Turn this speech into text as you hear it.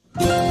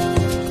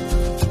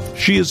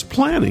She is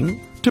planning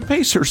to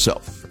pace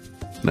herself.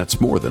 That's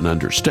more than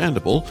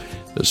understandable,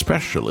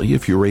 especially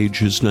if your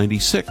age is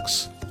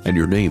 96 and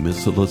your name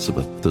is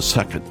Elizabeth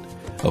II.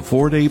 A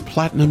 4-day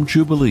Platinum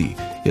Jubilee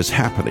is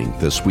happening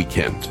this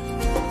weekend.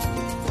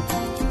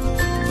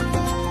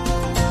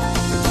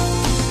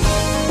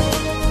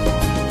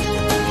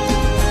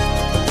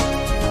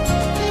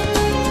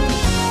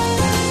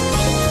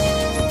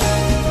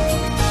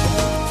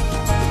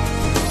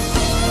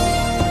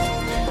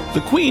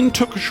 The Queen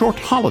took a short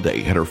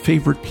holiday at her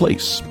favorite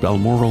place,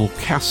 Balmoral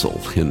Castle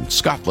in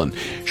Scotland.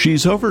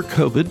 She's over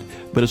COVID,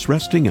 but is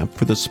resting up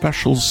for the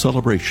special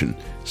celebration.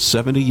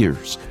 70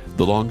 years,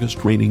 the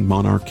longest reigning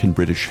monarch in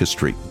British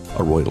history.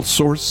 A royal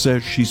source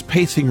says she's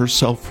pacing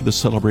herself for the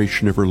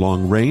celebration of her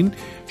long reign.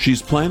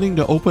 She's planning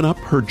to open up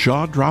her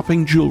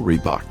jaw-dropping jewelry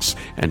box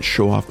and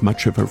show off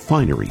much of her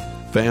finery.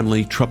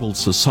 Family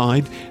troubles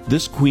aside,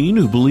 this queen,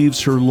 who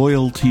believes her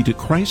loyalty to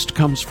Christ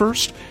comes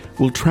first,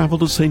 will travel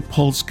to St.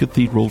 Paul's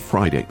Cathedral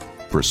Friday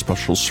for a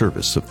special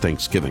service of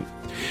Thanksgiving.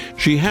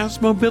 She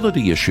has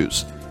mobility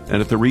issues,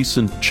 and at the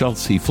recent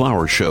Chelsea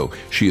Flower Show,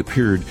 she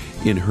appeared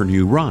in her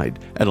new ride,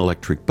 an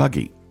electric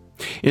buggy.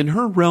 In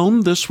her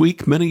realm this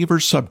week, many of her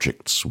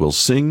subjects will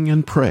sing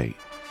and pray,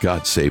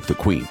 God Save the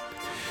Queen.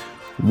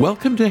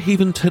 Welcome to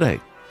Haven Today.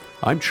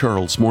 I'm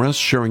Charles Morris,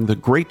 sharing the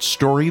great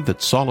story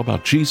that's all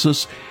about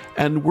Jesus,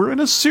 and we're in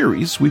a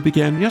series we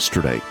began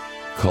yesterday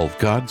called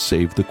God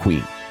Save the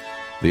Queen.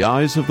 The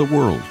eyes of the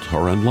world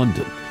are on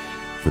London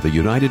for the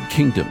United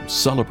Kingdom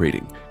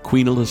celebrating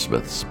Queen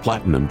Elizabeth's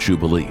Platinum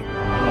Jubilee.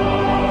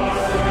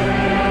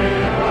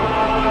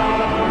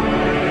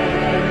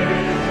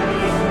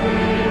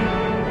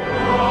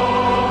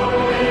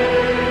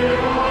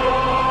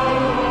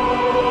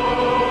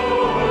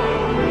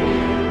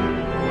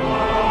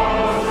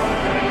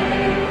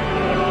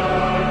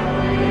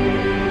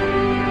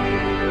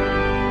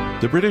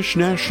 The British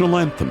national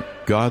anthem,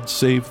 God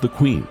Save the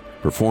Queen,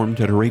 performed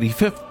at her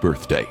 85th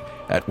birthday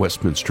at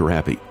Westminster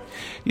Abbey.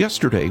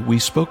 Yesterday, we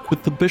spoke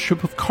with the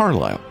Bishop of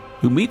Carlisle,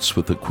 who meets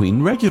with the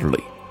Queen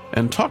regularly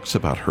and talks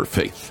about her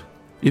faith.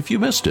 If you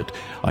missed it,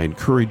 I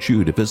encourage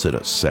you to visit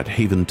us at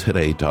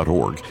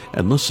haventoday.org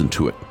and listen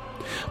to it.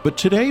 But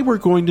today we're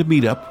going to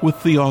meet up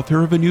with the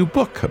author of a new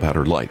book about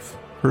her life,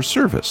 her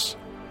service,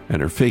 and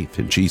her faith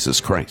in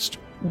Jesus Christ.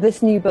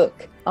 This new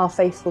book, Our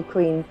Faithful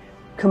Queen,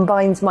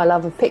 combines my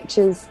love of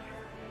pictures,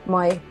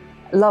 my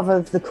love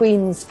of the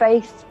Queen's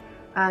faith,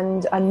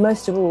 and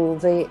most of all,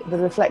 the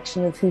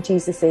reflection of who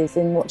Jesus is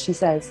in what she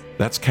says.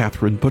 That's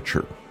Catherine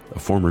Butcher, a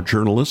former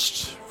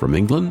journalist from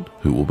England,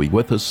 who will be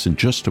with us in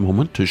just a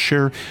moment to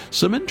share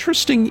some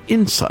interesting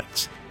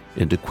insights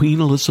into Queen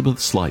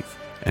Elizabeth's life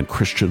and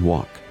Christian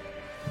walk.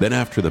 Then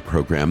after the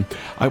program,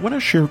 I want to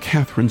share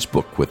Catherine's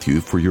book with you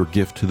for your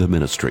gift to the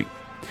ministry.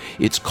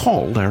 It's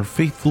called Our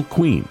Faithful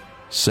Queen,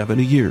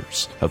 70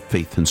 Years of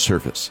Faith and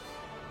Service.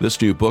 This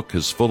new book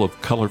is full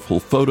of colorful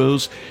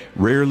photos,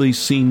 rarely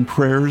seen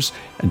prayers,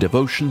 and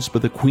devotions by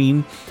the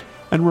Queen,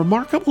 and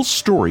remarkable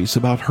stories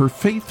about her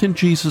faith in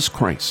Jesus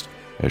Christ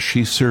as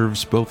she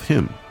serves both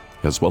him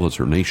as well as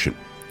her nation.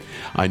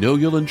 I know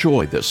you'll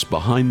enjoy this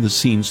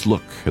behind-the-scenes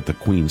look at the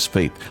Queen's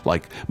faith,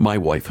 like my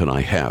wife and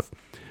I have.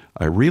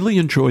 I really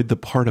enjoyed the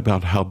part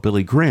about how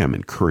Billy Graham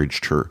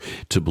encouraged her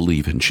to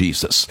believe in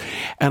Jesus,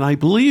 and I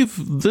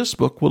believe this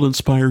book will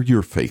inspire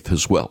your faith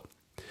as well.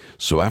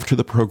 So after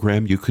the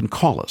program, you can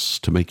call us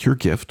to make your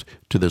gift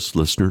to this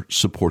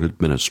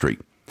listener-supported ministry.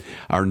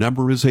 Our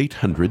number is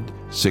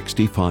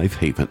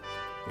 800-65-HAVEN,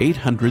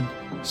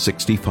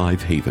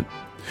 800-65-HAVEN.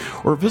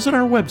 Or visit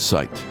our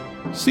website,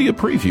 see a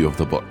preview of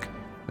the book,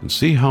 and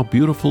see how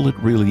beautiful it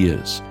really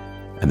is.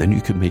 And then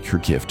you can make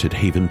your gift at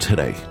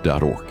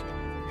haventoday.org,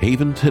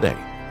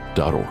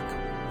 haventoday.org.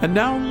 And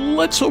now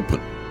let's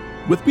open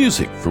with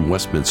music from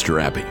Westminster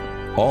Abbey.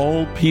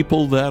 All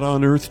people that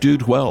on earth do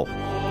dwell.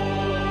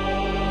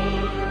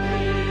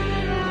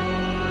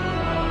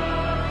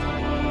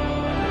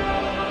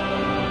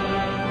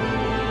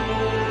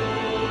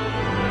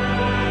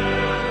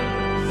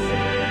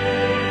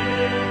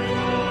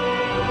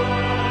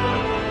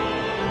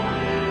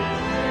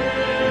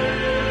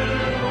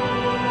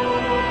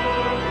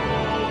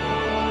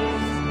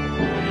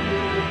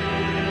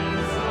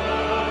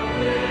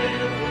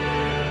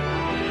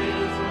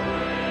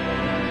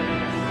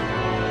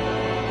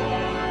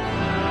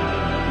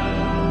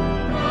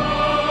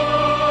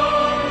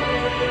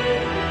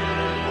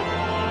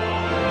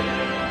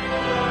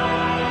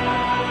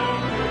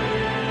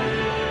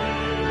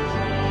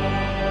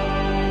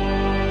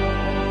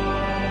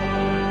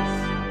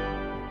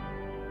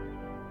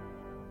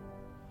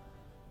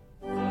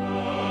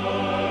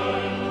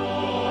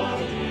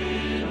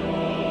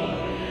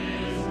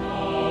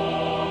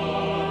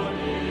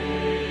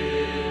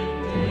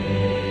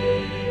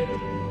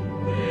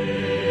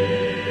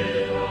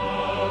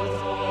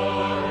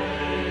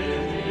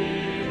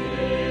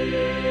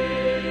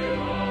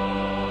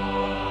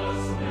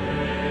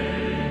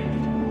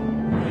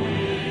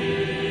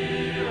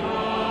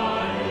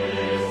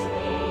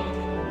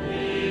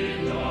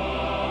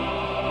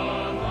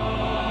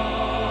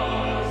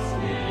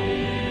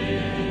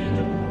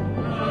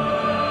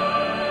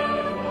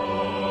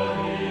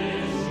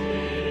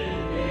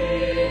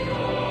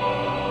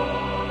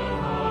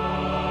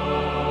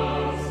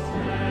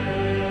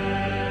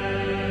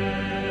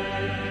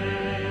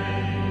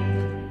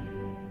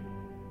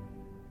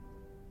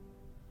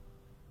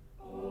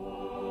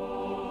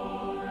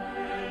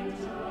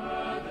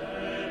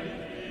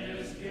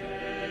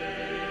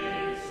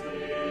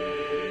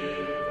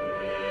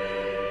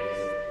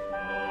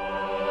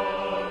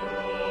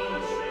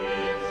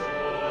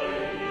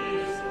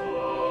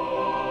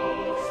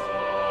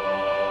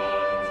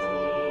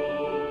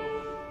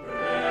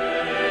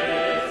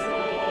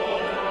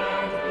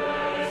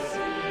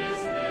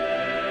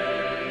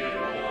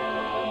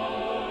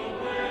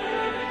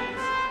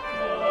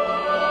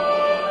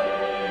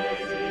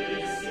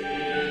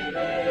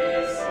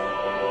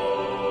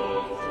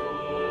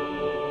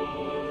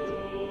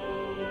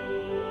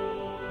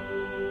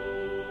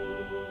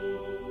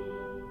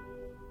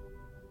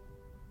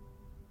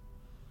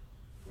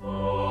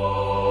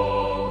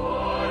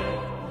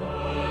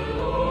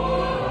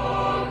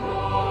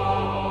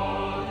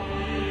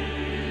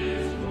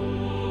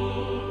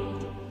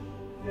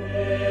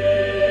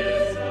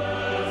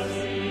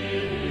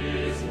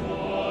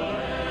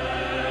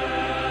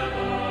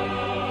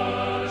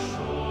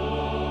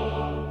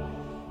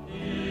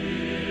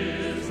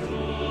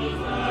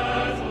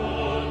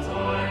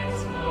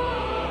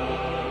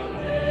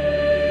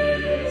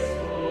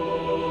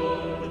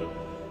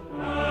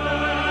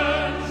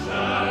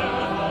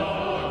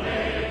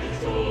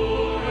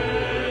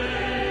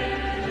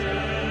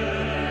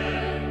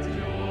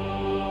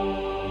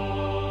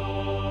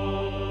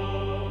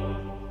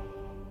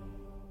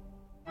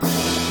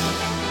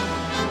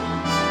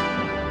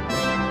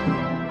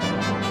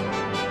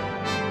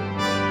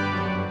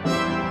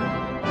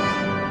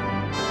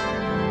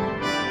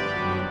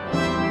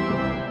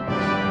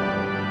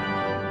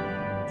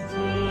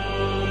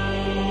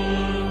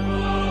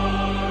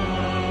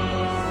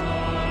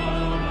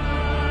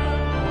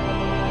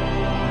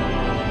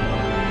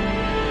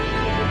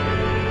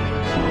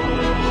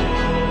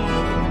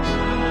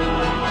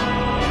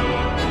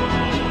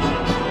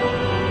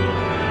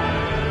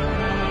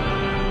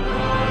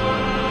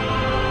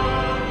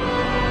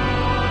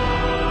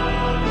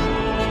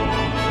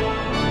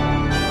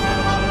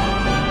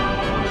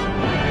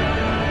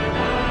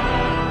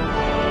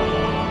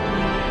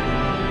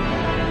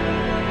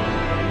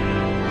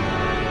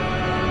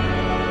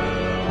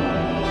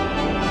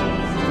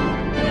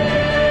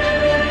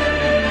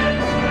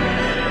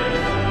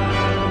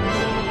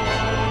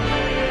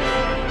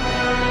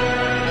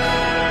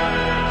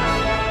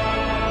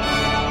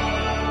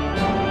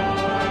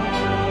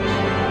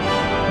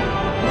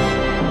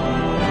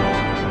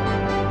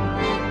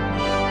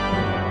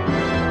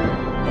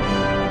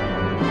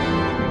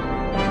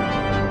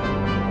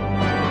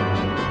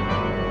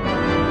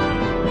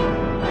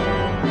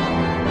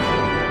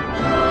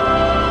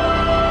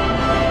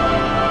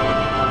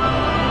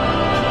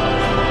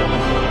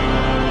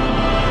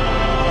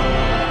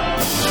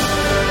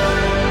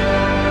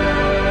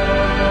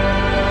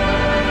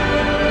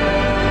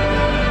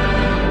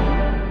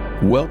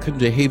 Welcome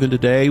to Haven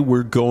Today.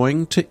 We're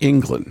going to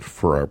England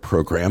for our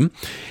program,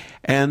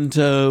 and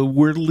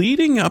we're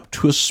leading up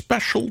to a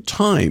special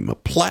time, a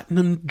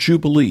platinum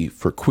jubilee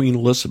for Queen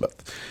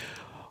Elizabeth.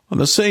 On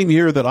the same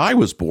year that I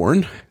was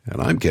born,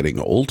 and I'm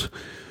getting old,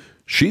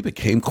 she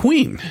became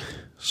queen.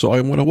 So I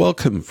want to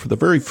welcome for the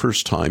very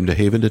first time to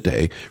Haven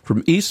Today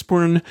from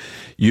Eastbourne,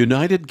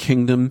 United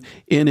Kingdom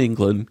in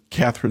England,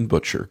 Catherine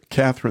Butcher.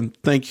 Catherine,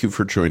 thank you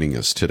for joining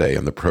us today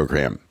on the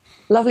program.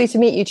 Lovely to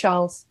meet you,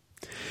 Charles.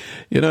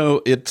 You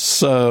know,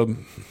 it's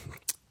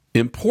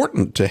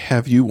important to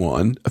have you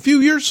on. A few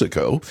years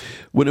ago,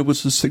 when it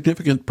was a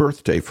significant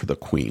birthday for the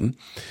Queen,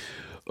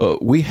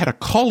 we had a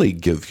colleague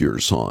give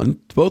yours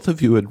on. Both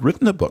of you had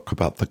written a book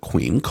about the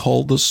Queen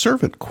called The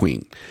Servant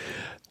Queen.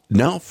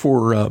 Now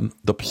for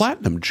the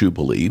Platinum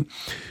Jubilee,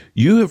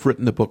 you have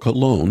written the book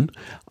alone,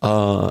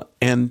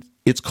 and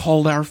it's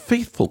called Our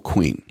Faithful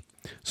Queen.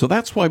 So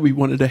that's why we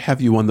wanted to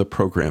have you on the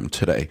program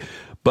today.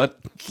 But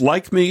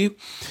like me,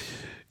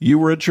 you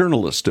were a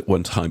journalist at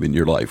one time in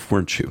your life,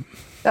 weren't you?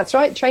 That's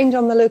right. Trained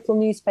on the local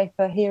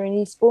newspaper here in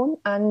Eastbourne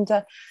and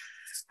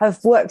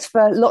have worked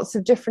for lots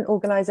of different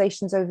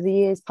organisations over the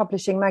years,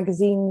 publishing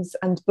magazines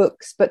and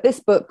books. But this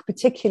book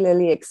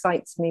particularly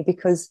excites me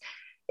because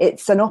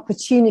it's an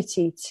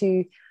opportunity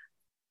to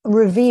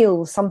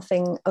reveal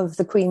something of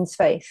the Queen's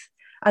faith.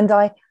 And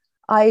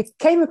I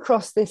came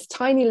across this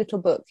tiny little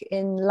book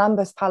in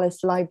Lambeth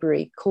Palace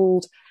Library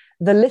called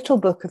The Little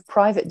Book of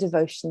Private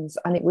Devotions,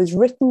 and it was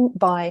written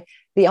by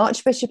the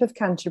Archbishop of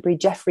Canterbury,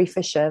 Geoffrey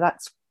Fisher.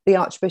 That's the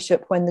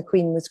Archbishop when the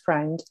Queen was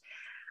crowned.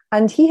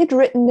 And he had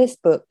written this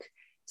book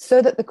so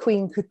that the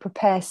Queen could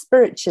prepare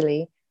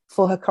spiritually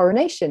for her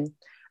coronation.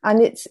 And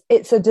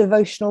it's a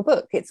devotional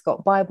book. It's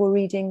got Bible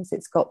readings,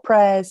 it's got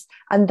prayers,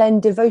 and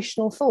then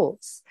devotional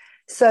thoughts.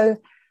 So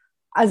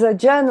as a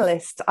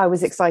journalist, I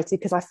was excited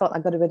because I felt I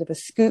got a bit of a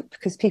scoop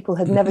because people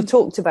had never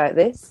talked about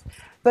this.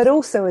 But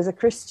also as a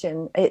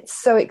Christian, it's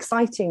so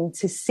exciting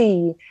to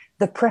see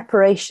the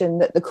preparation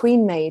that the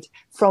Queen made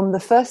from the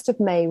 1st of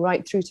May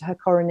right through to her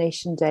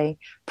coronation day,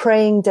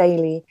 praying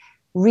daily,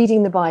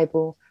 reading the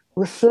Bible,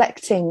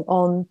 reflecting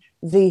on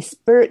the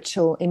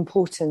spiritual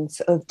importance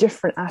of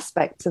different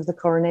aspects of the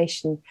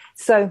coronation.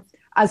 So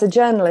as a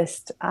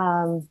journalist,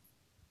 I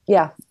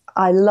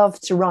love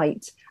to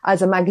write.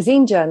 As a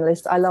magazine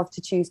journalist, I love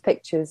to choose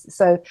pictures.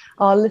 So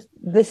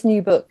this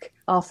new book,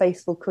 Our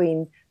Faithful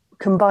Queen,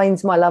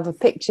 combines my love of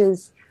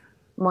pictures,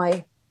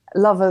 my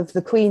love of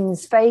the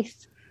Queen's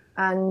faith,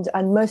 and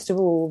most of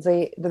all,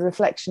 the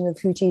reflection of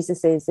who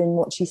Jesus is in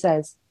what she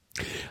says.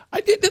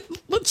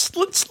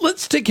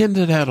 Let's dig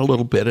into that a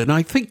little bit. And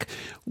I think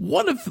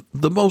one of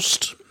the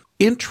most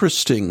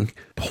interesting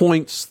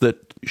points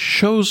that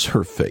shows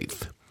her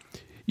faith,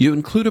 you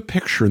include a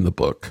picture in the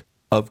book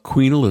of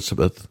Queen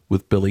Elizabeth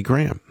with Billy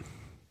Graham.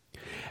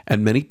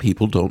 And many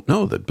people don't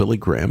know that Billy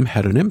Graham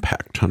had an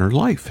impact on her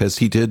life, as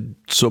he did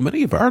so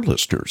many of our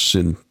listeners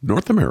in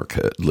North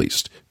America, at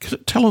least.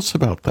 Tell us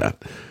about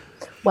that.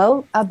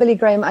 Well, Billy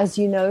Graham, as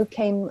you know,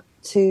 came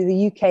to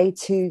the UK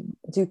to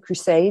do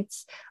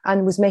crusades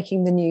and was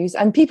making the news.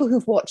 And people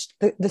who've watched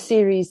the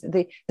series,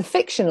 the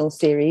fictional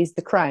series,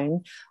 The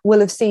Crown, will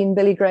have seen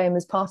Billy Graham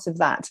as part of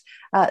that.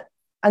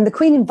 And the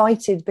Queen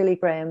invited Billy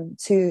Graham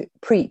to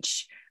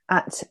preach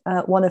at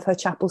one of her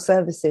chapel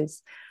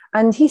services.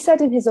 And he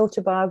said in his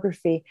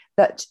autobiography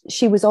that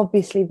she was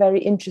obviously very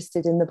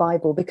interested in the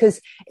Bible,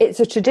 because it's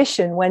a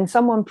tradition when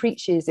someone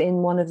preaches in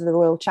one of the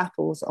royal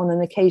chapels on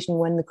an occasion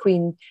when the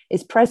Queen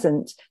is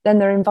present, then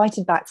they're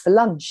invited back for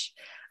lunch.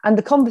 And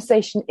the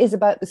conversation is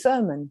about the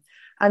sermon.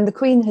 And the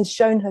Queen has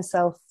shown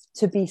herself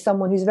to be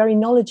someone who's very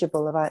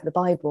knowledgeable about the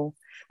Bible.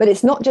 But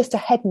it's not just a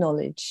head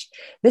knowledge.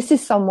 The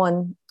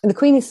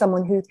Queen is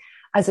someone who,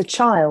 as a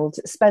child,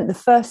 spent the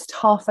first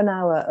half an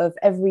hour of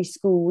every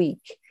school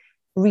week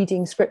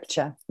reading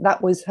scripture.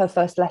 That was her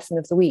first lesson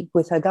of the week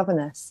with her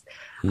governess.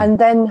 And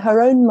then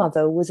her own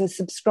mother was a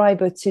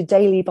subscriber to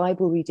daily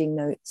Bible reading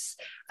notes,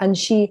 and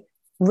she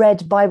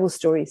read Bible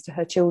stories to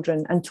her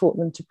children and taught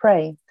them to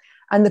pray.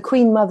 And the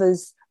Queen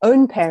Mother's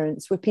own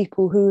parents were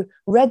people who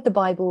read the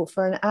Bible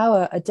for an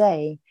hour a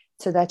day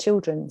to their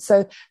children.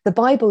 So the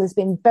Bible has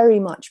been very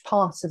much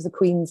part of the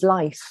Queen's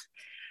life.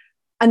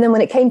 And then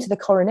when it came to the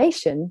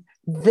coronation,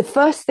 the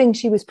first thing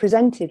she was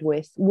presented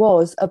with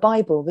was a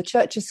Bible. The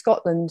Church of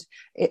Scotland,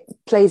 it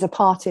plays a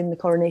part in the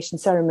coronation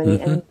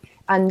ceremony,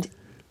 and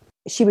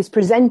she was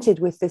presented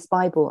with this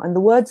Bible. And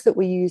the words that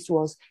were used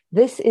was,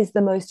 "This is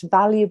the most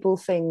valuable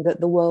thing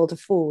that the world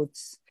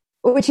affords,"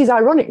 which is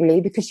ironic,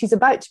 really, because she's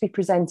about to be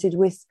presented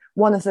with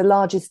one of the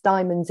largest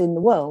diamonds in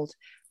the world.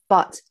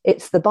 But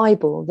it's the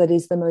Bible that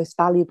is the most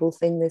valuable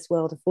thing this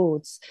world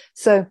affords.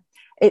 So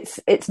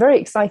it's very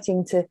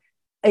exciting to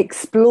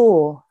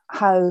explore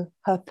how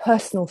her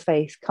personal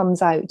faith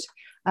comes out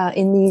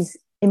in these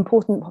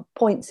important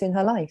points in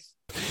her life.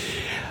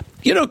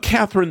 You know,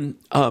 Catherine,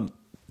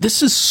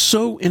 this is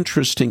so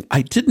interesting.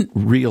 I didn't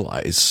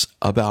realize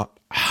about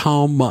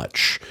how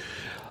much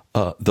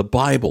the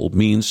Bible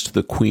means to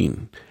the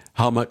Queen,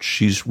 how much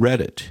she's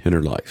read it in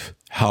her life,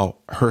 how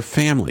her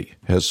family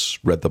has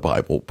read the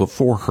Bible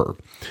before her.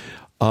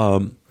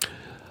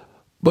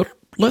 But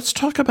let's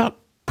talk about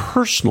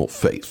personal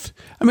faith.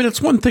 I mean,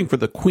 it's one thing for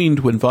the Queen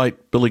to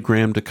invite Billy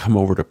Graham to come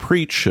over to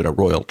preach at a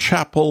royal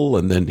chapel,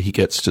 and then he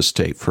gets to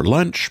stay for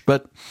lunch,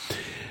 but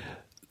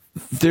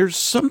there's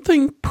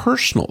something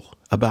personal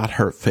about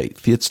her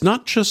faith. It's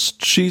not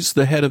just she's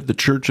the head of the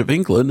Church of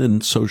England,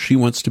 and so she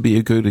wants to be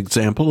a good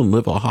example and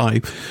live a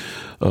high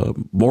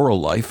moral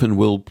life, and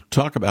we'll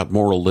talk about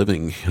moral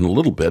living in a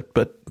little bit,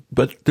 but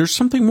there's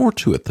something more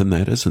to it than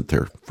that, isn't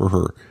there, for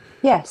her?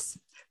 Yes.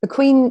 The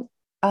Queen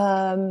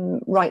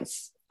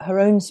writes her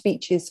own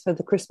speeches for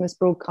the Christmas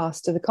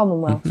broadcast to the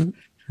Commonwealth. Mm-hmm.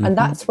 Mm-hmm. And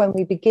that's when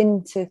we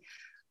begin to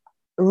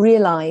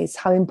realize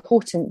how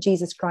important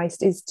Jesus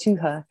Christ is to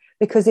her,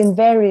 because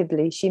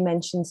invariably she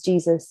mentions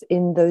Jesus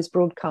in those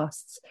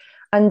broadcasts.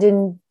 And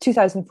in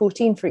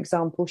 2014, for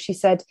example, she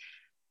said,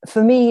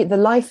 "For me, the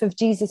life of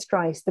Jesus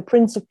Christ, the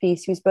Prince of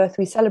Peace, whose birth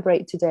we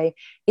celebrate today,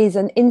 is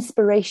an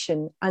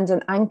inspiration and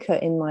an anchor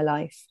in my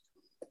life."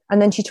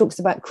 And then she talks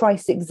about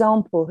Christ's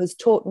example has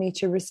taught me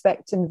to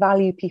respect and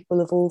value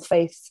people of all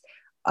faiths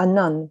and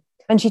none.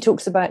 And she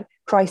talks about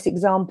Christ's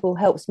example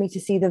helps me to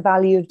see the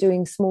value of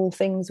doing small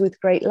things with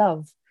great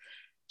love.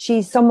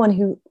 She's someone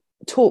who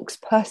talks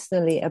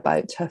personally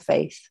about her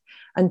faith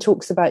and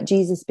talks about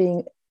Jesus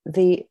being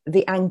the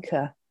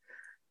anchor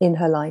in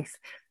her life.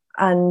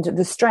 And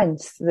the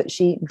strength that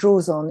she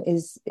draws on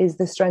is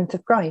the strength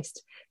of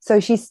Christ. So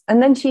she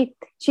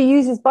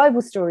uses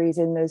Bible stories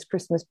in those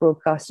Christmas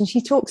broadcasts, and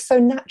she talks so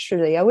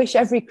naturally. I wish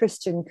every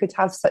Christian could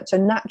have such a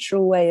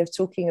natural way of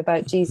talking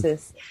about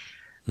Jesus,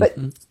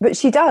 but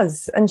she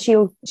does, and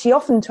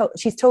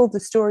she's told the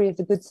story of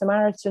the Good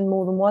Samaritan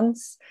more than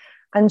once,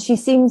 and she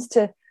seems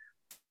to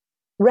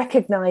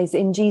recognize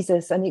in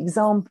Jesus an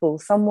example,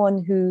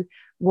 someone who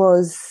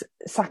was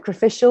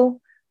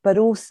sacrificial, but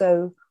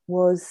also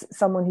was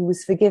someone who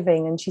was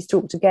forgiving. And she's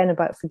talked again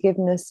about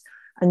forgiveness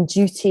and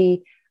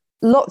duty.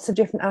 Lots of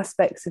different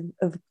aspects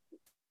of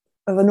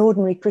an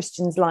ordinary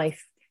Christian's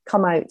life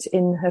come out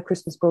in her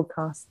Christmas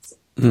broadcasts.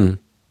 Mm.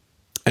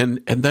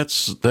 And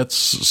that's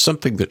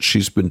something that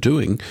she's been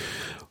doing.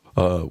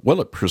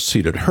 It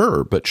preceded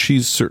her, but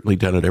she's certainly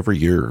done it every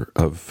year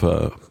of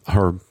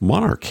her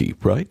monarchy,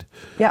 right?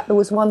 Yeah, there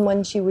was one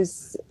when she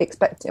was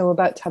expecting or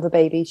about to have a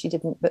baby. She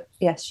didn't, but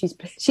yes,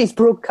 she's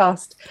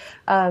broadcast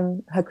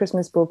her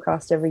Christmas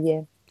broadcast every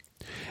year.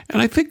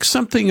 And I think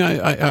something,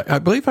 I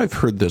believe I've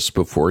heard this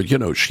before,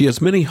 she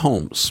has many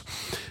homes,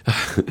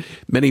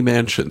 many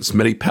mansions,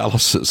 many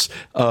palaces.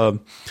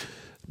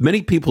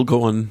 Many people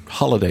go on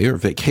holiday or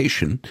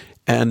vacation,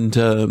 and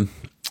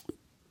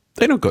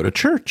they don't go to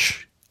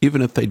church,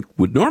 even if they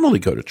would normally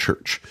go to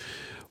church.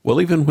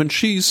 Well, even when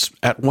she's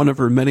at one of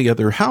her many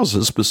other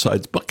houses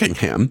besides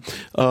Buckingham,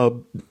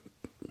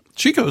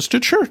 she goes to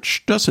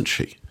church, doesn't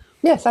she?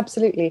 Yes,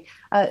 absolutely.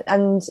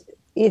 And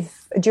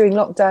if during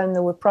lockdown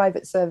there were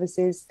private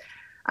services,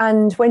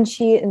 and when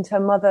she and her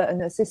mother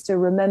and her sister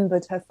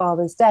remembered her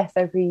father's death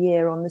every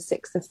year on the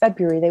 6th of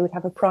February, they would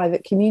have a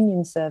private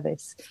communion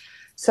service.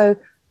 So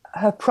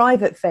her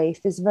private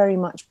faith is very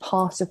much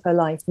part of her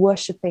life,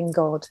 worshipping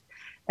God.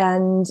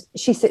 And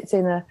she sits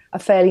in a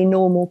fairly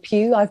normal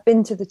pew. I've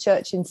been to the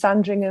church in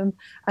Sandringham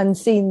and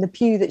seen the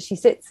pew that she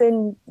sits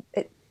in.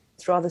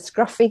 It's rather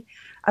scruffy.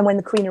 And when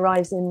the Queen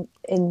arrives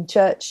in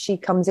church, she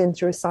comes in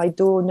through a side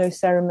door, no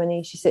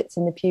ceremony. She sits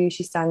in the pew.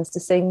 She stands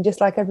to sing,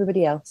 just like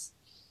everybody else.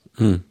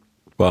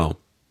 Wow.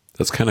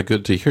 That's kind of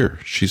good to hear.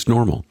 She's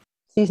normal.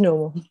 She's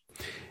normal.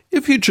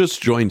 If you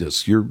just joined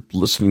us, you're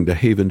listening to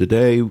Haven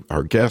Today.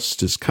 Our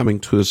guest is coming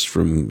to us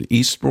from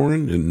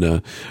Eastbourne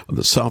on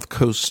the south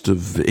coast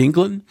of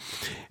England,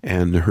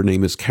 and her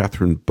name is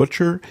Catherine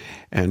Butcher,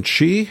 and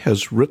she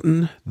has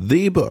written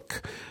the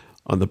book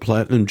on the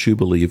Platinum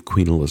Jubilee of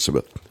Queen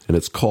Elizabeth, and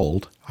it's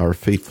called Our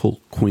Faithful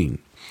Queen.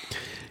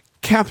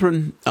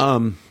 Catherine,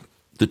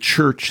 the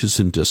church is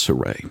in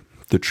disarray,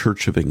 the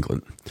Church of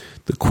England.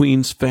 The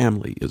Queen's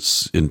family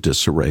is in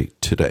disarray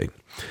today.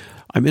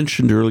 I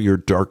mentioned earlier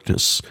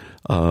darkness.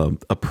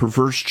 A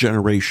perverse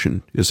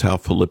generation is how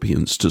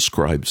Philippians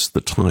describes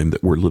the time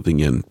that we're living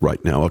in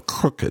right now, a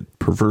crooked,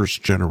 perverse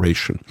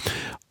generation.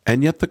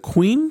 And yet the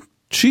Queen,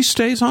 she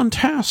stays on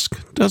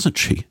task, doesn't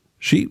she?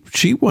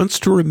 She wants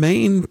to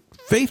remain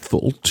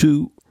faithful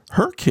to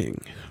her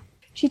king.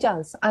 She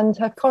does. And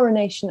her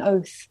coronation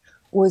oath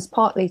was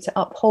partly to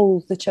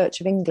uphold the Church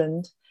of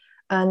England,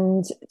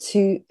 and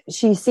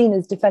she's seen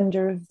as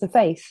defender of the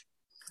faith.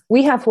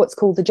 We have what's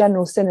called the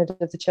General Synod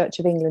of the Church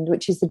of England,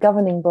 which is the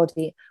governing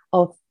body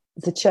of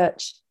the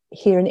church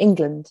here in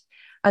England.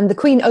 And the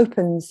Queen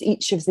opens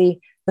each of the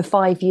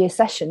 5-year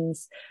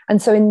sessions. And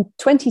so in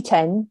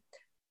 2010,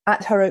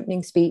 at her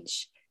opening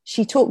speech,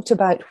 she talked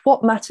about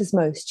what matters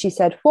most. She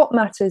said, what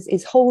matters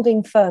is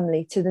holding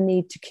firmly to the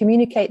need to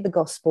communicate the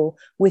gospel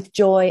with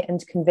joy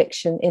and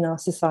conviction in our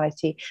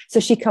society.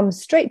 So she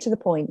comes straight to the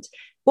point.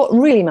 What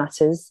really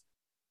matters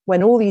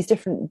when all these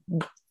different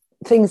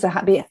things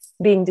are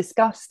being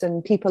discussed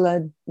and people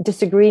are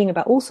disagreeing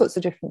about all sorts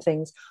of different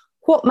things.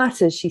 What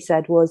matters, she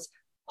said, was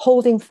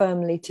holding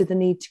firmly to the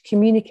need to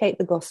communicate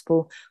the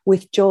gospel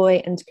with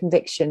joy and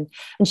conviction.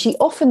 And she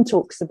often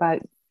talks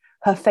about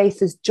her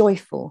faith as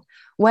joyful.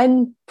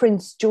 When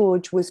Prince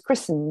George was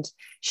christened,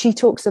 she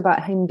talks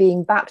about him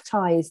being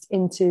baptized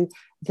into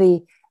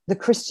the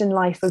Christian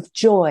life of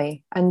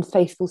joy and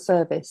faithful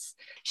service.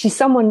 She's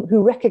someone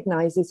who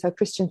recognizes her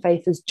Christian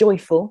faith as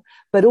joyful,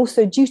 but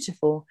also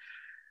dutiful.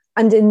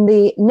 And in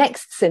the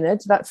next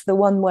synod, that's the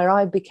one where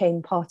I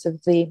became part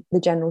of the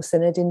General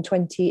Synod in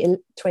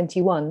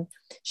 2021,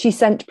 she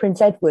sent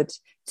Prince Edward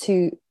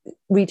to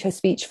read her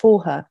speech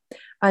for her.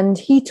 And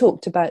he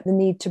talked about the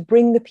need to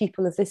bring the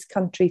people of this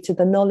country to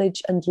the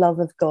knowledge and love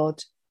of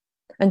God.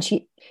 And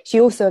she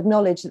also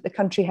acknowledged that the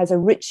country has a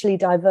richly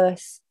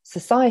diverse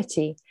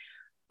society.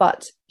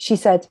 But she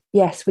said,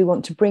 yes, we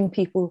want to bring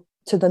people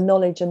to the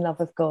knowledge and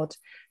love of God.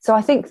 So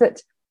I think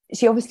that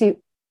she obviously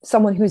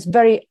someone who's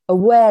very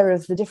aware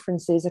of the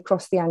differences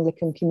across the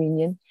Anglican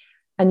communion,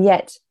 and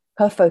yet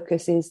her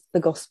focus is the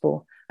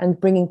gospel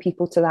and bringing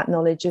people to that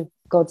knowledge of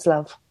God's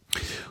love.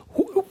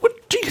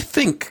 What do you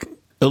think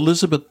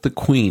Elizabeth the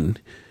Queen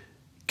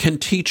can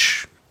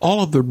teach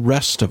all of the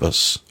rest of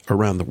us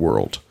around the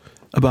world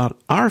about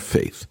our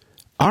faith,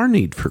 our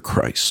need for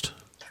Christ?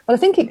 Well, I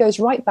think it goes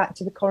right back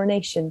to the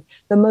coronation,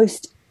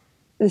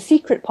 the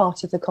secret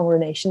part of the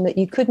coronation that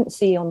you couldn't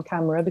see on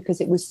camera because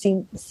it was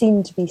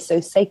seen to be so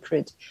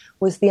sacred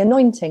was the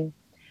anointing.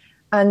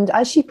 And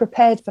as she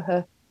prepared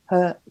for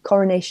her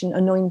coronation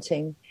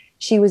anointing,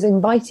 she was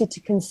invited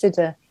to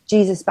consider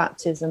Jesus'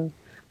 baptism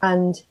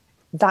and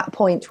that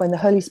point when the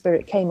Holy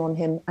Spirit came on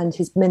him and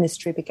his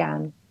ministry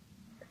began.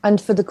 And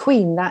for the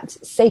Queen, that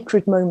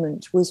sacred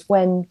moment was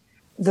when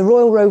the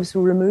royal robes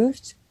were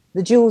removed,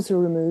 the jewels were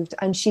removed,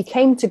 and she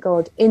came to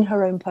God in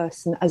her own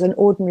person as an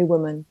ordinary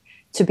woman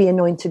to be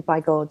anointed by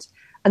God.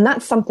 And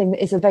that's something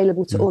that is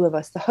available to all of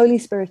us. The Holy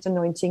Spirit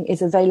anointing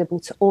is available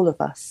to all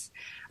of us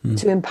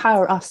to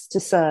empower us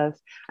to serve.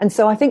 And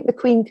so I think the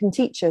Queen can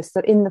teach us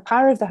that in the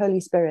power of the Holy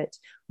Spirit,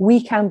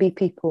 we can be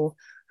people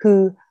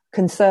who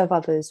can serve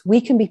others. We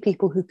can be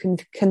people who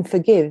can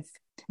forgive.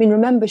 I mean,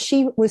 remember,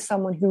 she was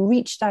someone who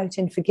reached out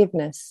in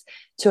forgiveness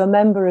to a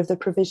member of the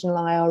Provisional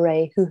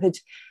IRA who had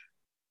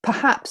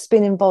perhaps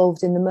been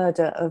involved in the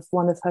murder of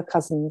one of her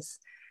cousins.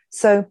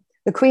 So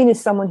the Queen is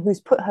someone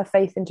who's put her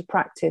faith into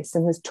practice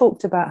and has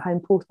talked about how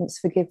important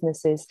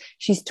forgiveness is.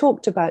 She's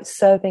talked about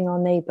serving our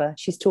neighbour.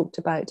 She's talked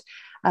about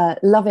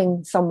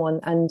loving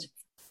someone, and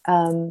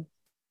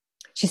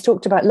she's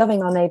talked about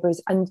loving our neighbours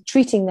and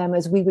treating them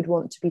as we would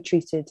want to be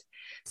treated.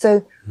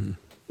 So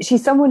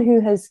she's someone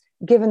who has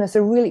given us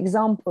a real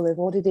example of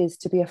what it is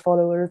to be a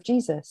follower of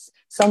Jesus,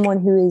 someone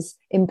who is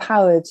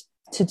empowered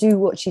to do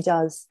what she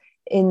does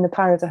in the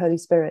power of the Holy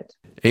Spirit.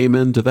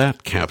 Amen to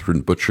that,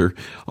 Catherine Butcher,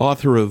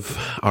 author of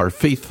Our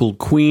Faithful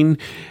Queen.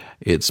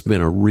 It's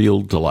been a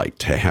real delight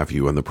to have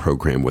you on the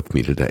program with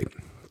me today.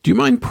 Do you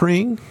mind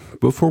praying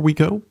before we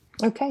go?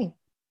 Okay.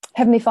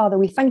 Heavenly Father,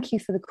 we thank you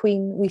for the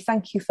Queen. We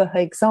thank you for her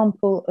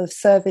example of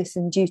service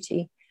and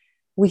duty.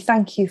 We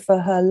thank you for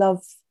her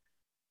love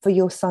for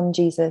your Son,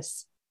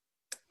 Jesus.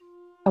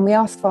 And we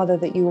ask, Father,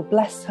 that you will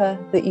bless her,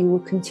 that you will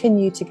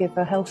continue to give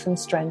her health and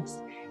strength.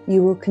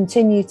 You will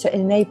continue to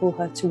enable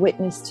her to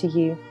witness to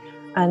you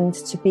and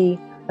to be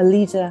a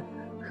leader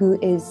who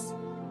is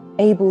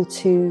able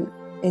to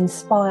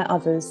inspire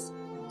others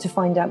to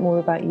find out more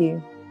about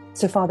you.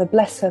 So, Father,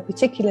 bless her,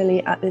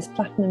 particularly at this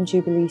Platinum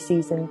Jubilee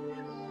season.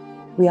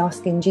 We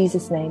ask in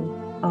Jesus' name.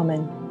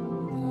 Amen.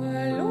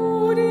 The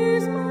Lord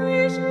is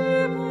my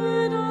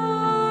shepherd,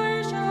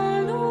 I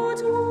shall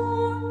not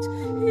want.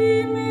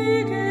 He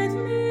maketh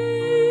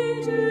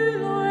me to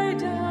lie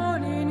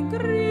down in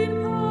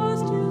green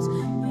pastures.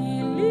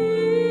 He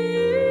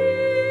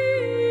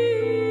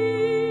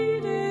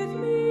leadeth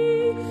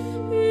me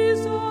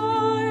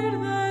beside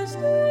the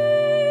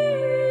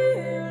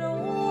still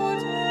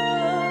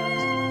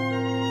waters.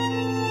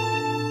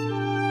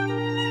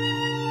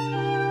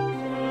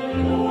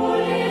 The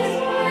Lord is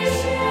my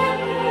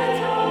shepherd.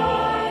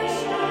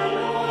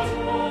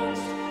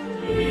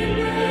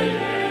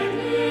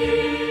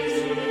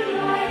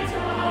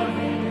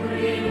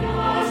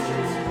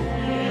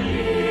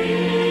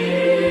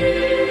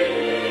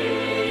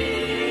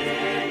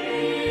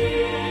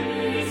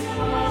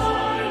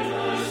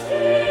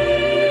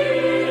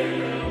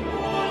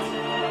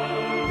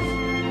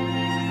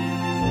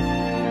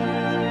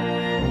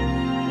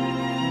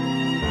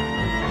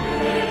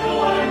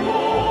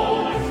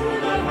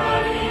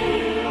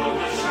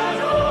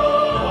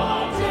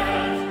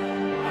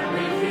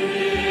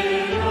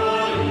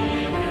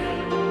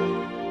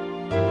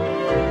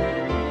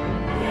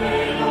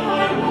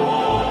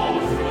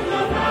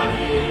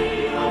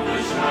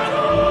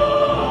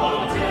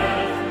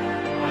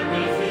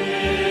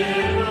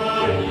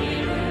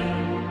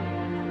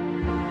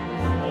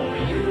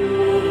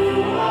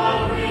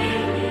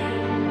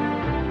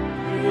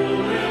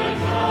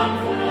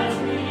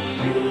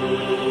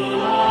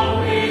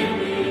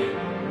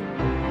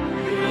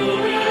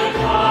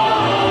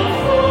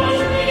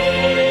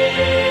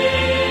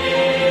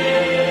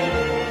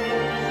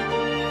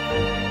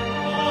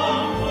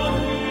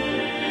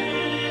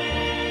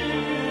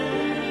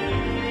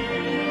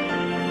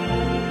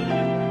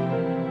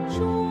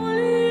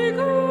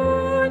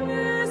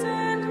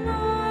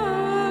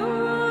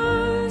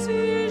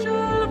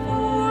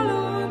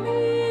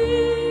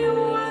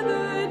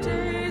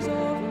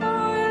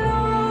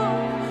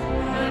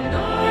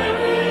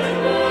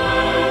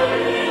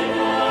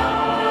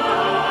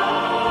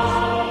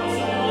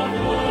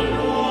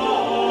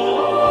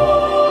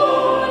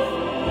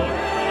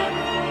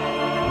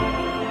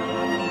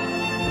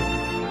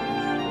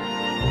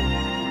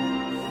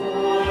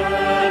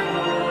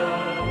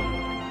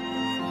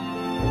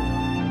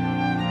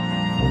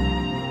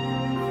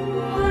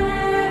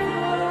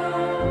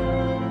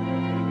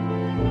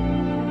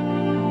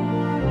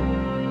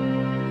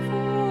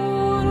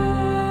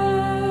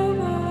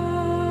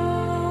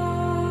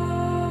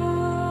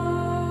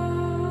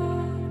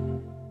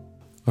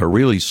 a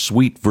really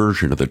sweet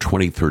version of the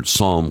 23rd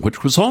Psalm,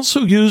 which was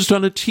also used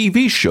on a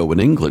TV show in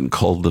England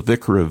called The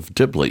Vicar of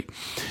Dibley.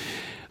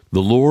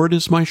 The Lord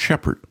is my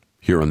shepherd.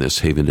 Here on This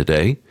Haven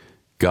Today,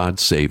 God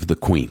Save the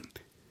Queen.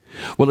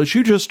 Well, as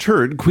you just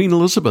heard, Queen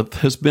Elizabeth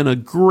has been a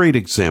great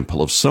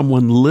example of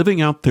someone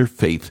living out their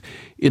faith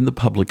in the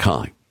public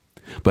eye.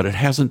 But it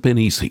hasn't been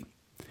easy.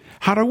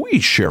 How do we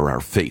share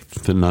our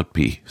faith and not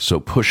be so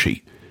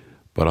pushy?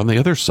 But on the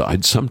other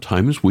side,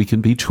 sometimes we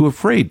can be too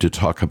afraid to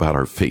talk about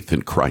our faith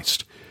in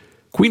Christ.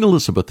 Queen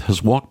Elizabeth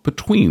has walked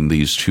between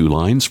these two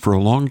lines for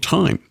a long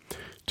time,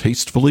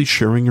 tastefully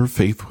sharing her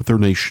faith with her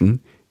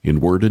nation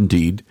in word and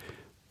deed.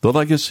 The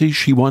legacy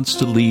she wants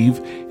to leave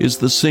is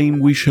the same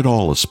we should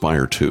all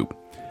aspire to.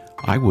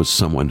 I was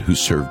someone who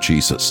served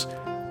Jesus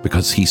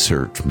because he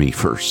served me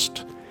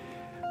first.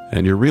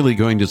 And you're really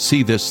going to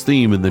see this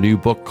theme in the new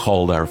book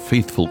called Our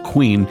Faithful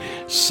Queen,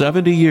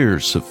 70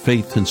 Years of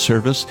Faith and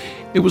Service.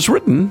 It was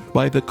written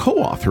by the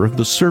co-author of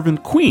The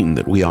Servant Queen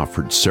that we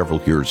offered several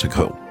years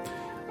ago.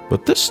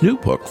 But this new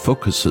book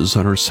focuses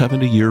on her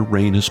 70-year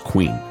reign as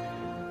queen.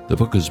 The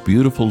book is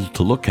beautiful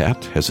to look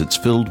at as it's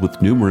filled with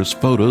numerous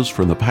photos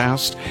from the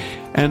past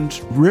and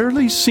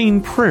rarely seen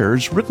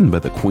prayers written by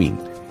the Queen.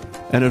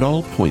 And it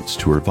all points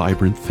to her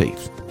vibrant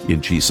faith in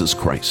Jesus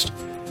Christ.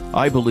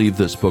 I believe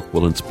this book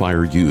will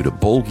inspire you to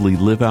boldly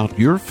live out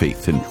your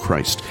faith in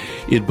Christ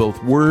in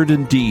both word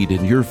and deed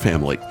in your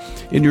family,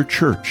 in your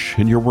church,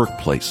 in your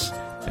workplace,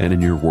 and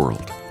in your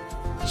world.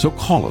 So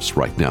call us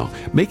right now.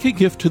 Make a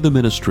gift to the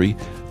ministry,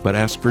 but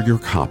ask for your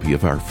copy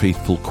of Our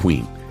Faithful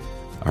Queen.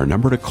 Our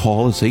number to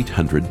call is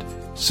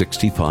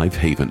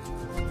 800-65-HAVEN.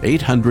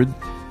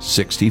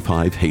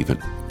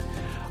 800-65-HAVEN.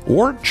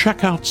 Or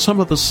check out some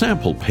of the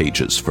sample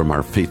pages from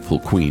Our Faithful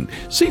Queen.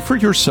 See for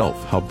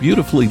yourself how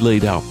beautifully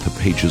laid out the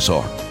pages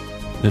are.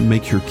 Then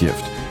make your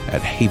gift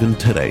at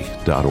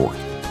haventoday.org.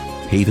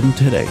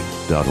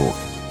 haventoday.org.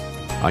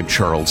 I'm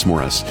Charles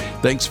Morris.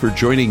 Thanks for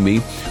joining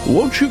me.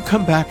 Won't you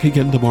come back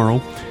again tomorrow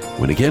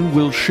when again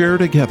we'll share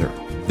together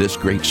this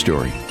great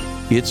story.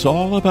 It's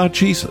all about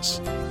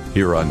Jesus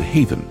here on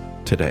Haven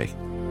Today.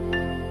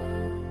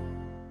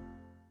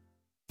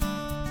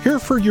 Here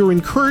for your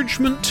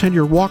encouragement and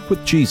your walk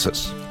with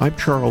Jesus. I'm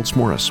Charles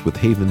Morris with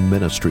Haven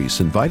Ministries,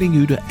 inviting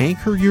you to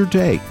anchor your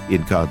day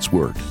in God's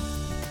Word.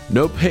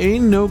 No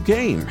pain, no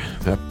gain.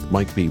 That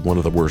might be one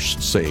of the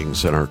worst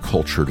sayings in our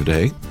culture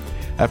today.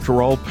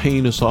 After all,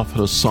 pain is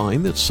often a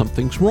sign that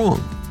something's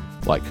wrong,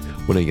 like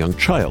when a young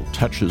child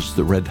touches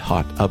the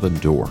red-hot oven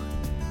door.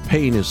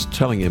 Pain is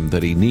telling him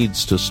that he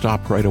needs to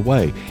stop right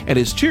away, and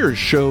his tears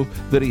show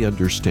that he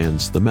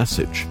understands the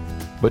message.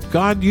 But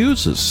God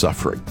uses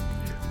suffering.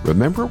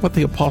 Remember what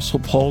the Apostle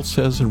Paul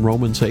says in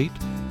Romans 8?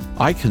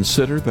 I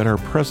consider that our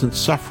present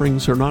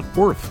sufferings are not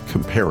worth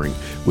comparing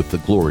with the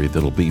glory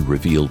that will be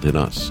revealed in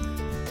us.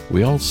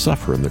 We all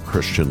suffer in the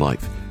Christian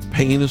life.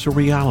 Pain is a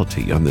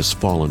reality on this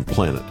fallen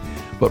planet.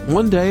 But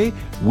one day,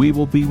 we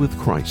will be with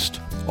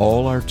Christ.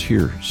 All our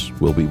tears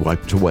will be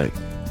wiped away.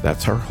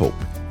 That's our hope,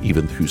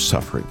 even through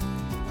suffering.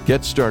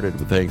 Get started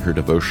with Anchor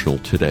Devotional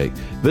today.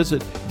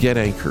 Visit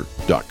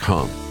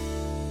getanchor.com.